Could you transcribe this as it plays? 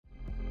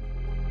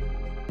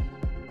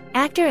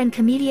Actor and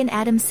comedian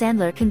Adam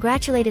Sandler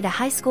congratulated a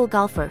high school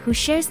golfer who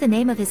shares the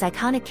name of his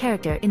iconic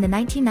character in the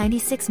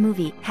 1996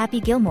 movie,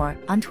 Happy Gilmore,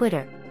 on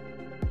Twitter.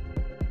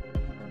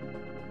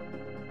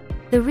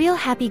 The real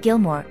Happy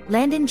Gilmore,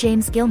 Landon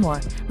James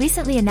Gilmore,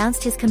 recently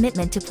announced his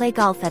commitment to play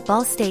golf at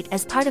Ball State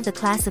as part of the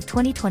class of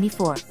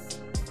 2024.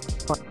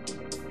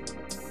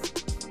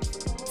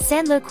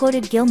 Sandler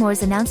quoted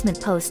Gilmore's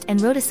announcement post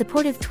and wrote a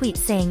supportive tweet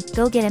saying,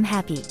 "Go get him,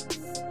 Happy.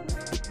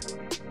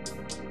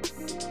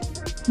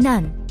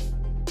 None.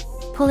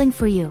 Pulling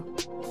for you."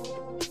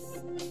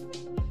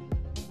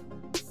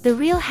 The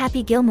real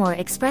Happy Gilmore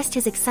expressed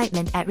his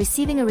excitement at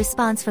receiving a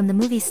response from the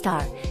movie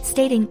star,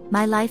 stating,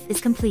 "My life is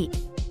complete."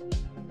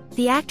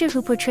 The actor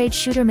who portrayed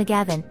Shooter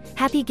McGavin,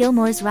 Happy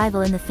Gilmore's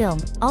rival in the film,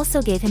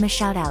 also gave him a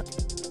shout-out.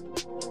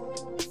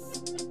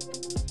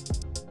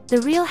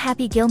 The real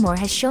Happy Gilmore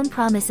has shown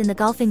promise in the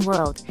golfing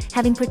world,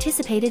 having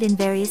participated in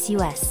various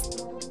U.S.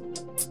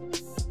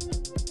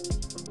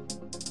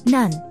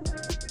 None.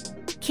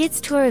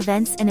 Kids Tour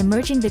events and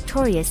emerging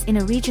victorious in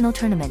a regional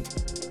tournament.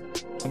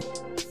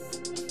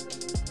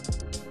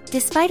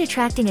 Despite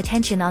attracting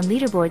attention on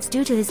leaderboards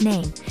due to his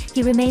name,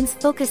 he remains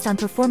focused on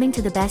performing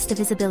to the best of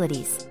his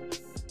abilities.